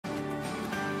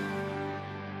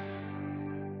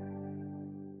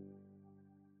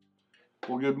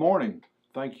Well, good morning.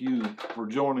 Thank you for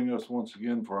joining us once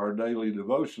again for our daily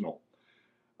devotional.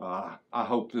 I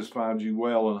hope this finds you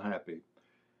well and happy.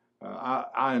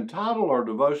 I entitled our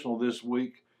devotional this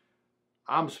week,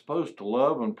 I'm Supposed to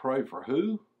Love and Pray for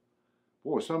Who?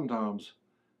 Boy, sometimes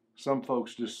some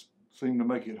folks just seem to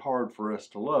make it hard for us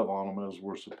to love on them as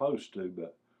we're supposed to,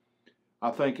 but I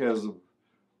think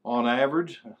on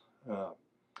average,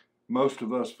 most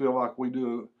of us feel like we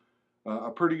do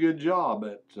a pretty good job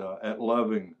at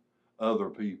loving other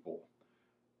people.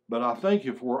 But I think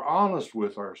if we're honest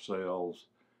with ourselves,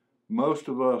 most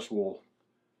of us will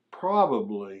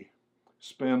probably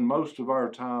spend most of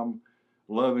our time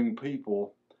loving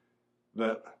people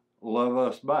that love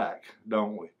us back,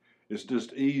 don't we? It's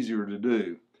just easier to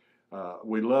do.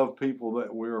 We love people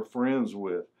that we're friends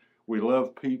with. We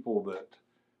love people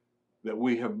that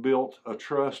we have built a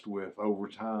trust with over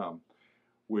time.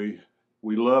 We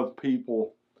love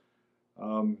people,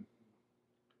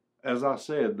 as I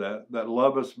said, that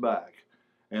love us back.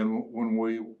 And when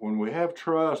we have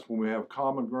trust, when we have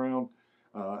common ground,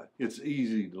 it's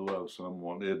easy to love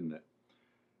someone, isn't it?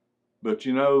 But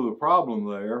you know, the problem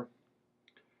there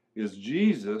is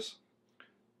Jesus,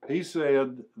 he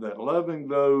said that loving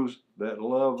those that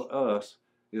love us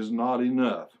is not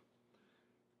enough.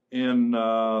 In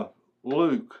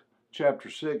Luke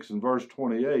chapter 6 and verse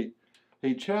 28,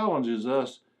 he challenges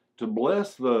us to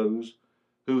bless those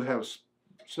who have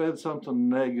said something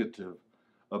negative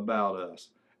about us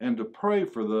and to pray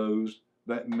for those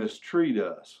that mistreat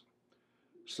us.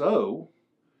 So,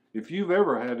 if you've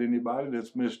ever had anybody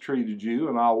that's mistreated you,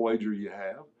 and I'll wager you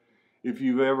have, if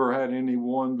you've ever had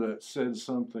anyone that said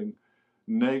something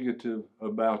negative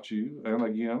about you, and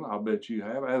again, I bet you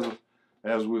have,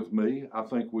 as with me, I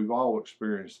think we've all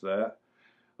experienced that,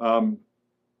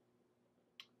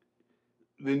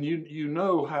 then you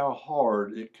know how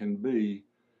hard it can be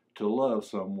to love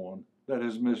someone that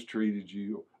has mistreated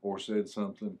you or said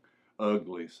something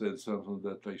ugly, said something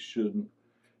that they shouldn't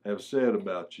have said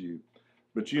about you.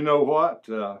 But you know what?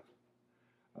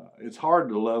 It's hard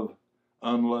to love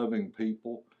unloving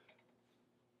people,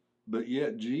 but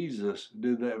yet Jesus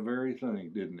did that very thing,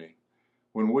 didn't he?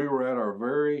 When we were at our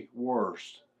very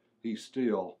worst, he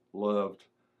still loved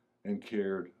and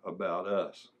cared about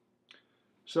us.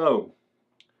 So,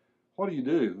 what do you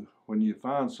do when you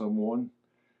find someone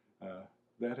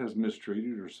that has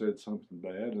mistreated or said something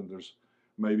bad, and there's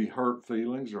maybe hurt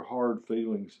feelings or hard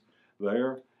feelings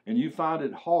there, and you find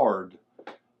it hard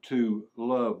to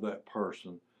love that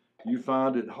person? You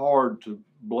find it hard to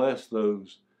bless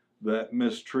those that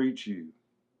mistreat you.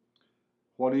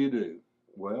 What do?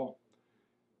 Well,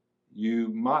 you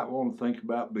might want to think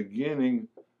about beginning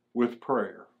with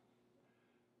prayer.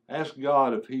 Ask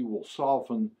God if he will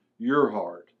soften your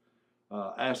heart.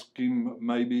 Ask him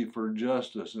maybe for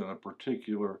justice in a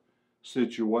particular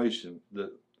situation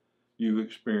that you've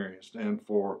experienced and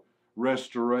for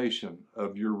restoration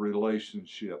of your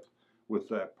relationship with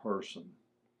that person.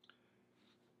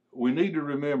 We need to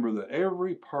remember that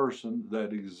every person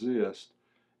that exists,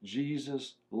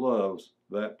 Jesus loves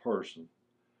that person.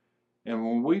 And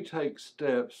when we take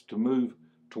steps to move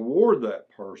toward that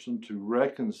person to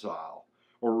reconcile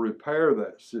or repair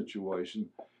that situation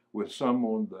with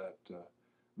someone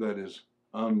that is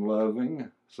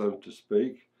unloving, so to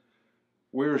speak,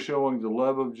 we're showing the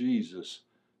love of Jesus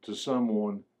to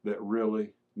someone that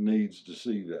really needs to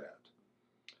see that.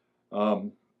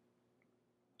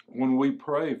 When we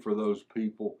pray for those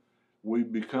people, we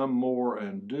become more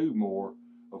and do more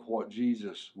of what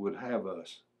Jesus would have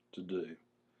us to do.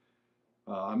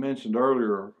 I mentioned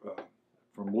earlier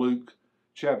from Luke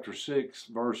chapter 6,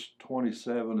 verse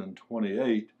 27 and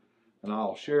 28, and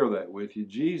I'll share that with you.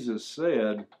 Jesus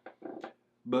said,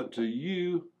 "But to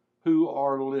you who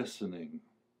are listening,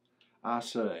 I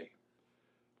say,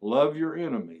 love your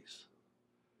enemies,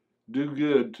 do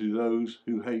good to those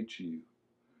who hate you,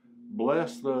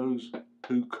 bless those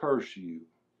who curse you,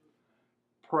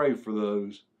 pray for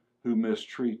those who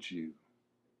mistreat you."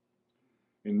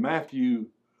 In Matthew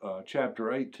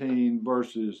chapter 18,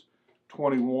 verses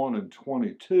 21 and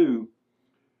 22,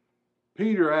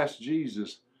 Peter asked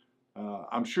Jesus,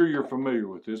 I'm sure you're familiar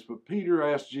with this, but Peter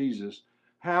asked Jesus,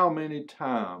 how many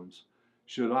times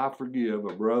should I forgive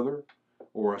a brother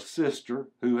or a sister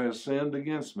who has sinned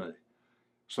against me?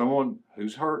 Someone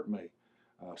who's hurt me,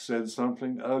 said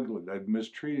something ugly, they've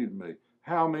mistreated me.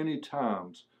 How many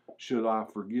times should I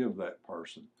forgive that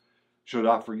person? Should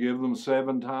I forgive them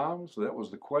 7 times? That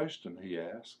was the question he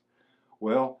asked.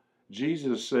 Well,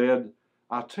 Jesus said,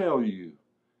 I tell you,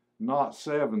 not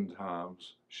 7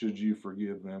 times should you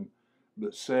forgive them,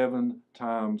 but 7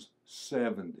 times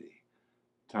 70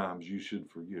 times you should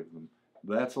forgive them.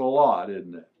 That's a lot,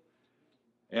 isn't it?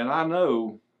 And I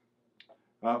know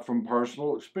from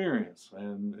personal experience,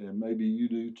 and maybe you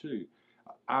do too,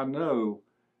 I know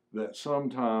that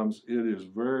sometimes it is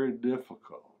very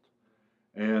difficult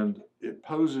and it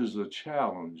poses a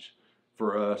challenge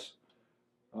for us,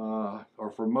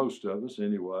 or for most of us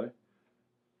anyway.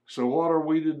 So, what are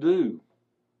we to do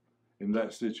in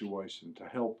that situation to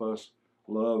help us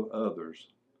love others?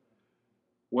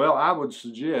 Well, I would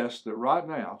suggest that right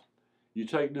now you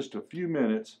take just a few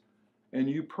minutes and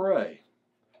you pray.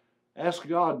 Ask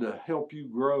God to help you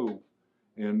grow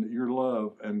in your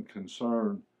love and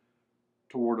concern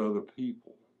toward other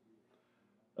people.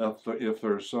 If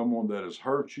there's someone that has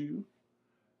hurt you,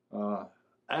 uh,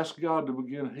 ask God to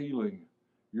begin healing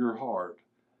your heart.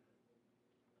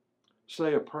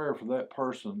 Say a prayer for that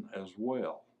person as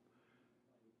well.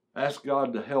 Ask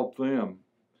God to help them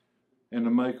and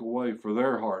to make a way for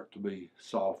their heart to be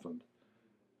softened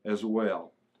as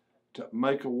well. To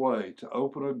make a way, to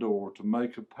open a door, to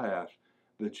make a path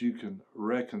that you can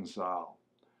reconcile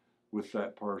with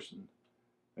that person,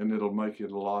 and it'll make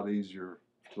it a lot easier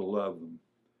to love them.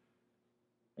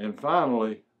 And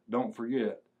finally, don't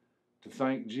forget to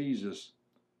thank Jesus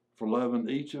for loving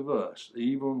each of us,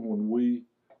 even when we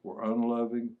were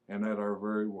unloving and at our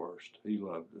very worst. He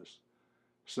loved us.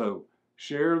 So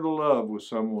share the love with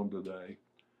someone today.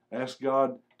 Ask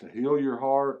God to heal your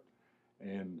heart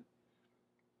and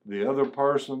the other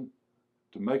person,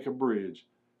 to make a bridge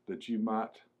that you might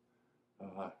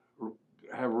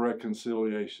have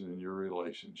reconciliation in your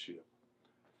relationship.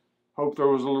 Hope there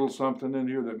was a little something in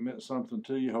here that meant something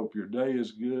to you. Hope your day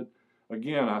is good.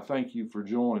 Again, I thank you for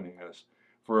joining us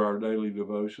for our daily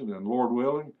devotion, and Lord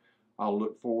willing, I'll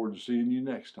look forward to seeing you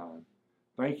next time.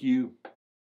 Thank you.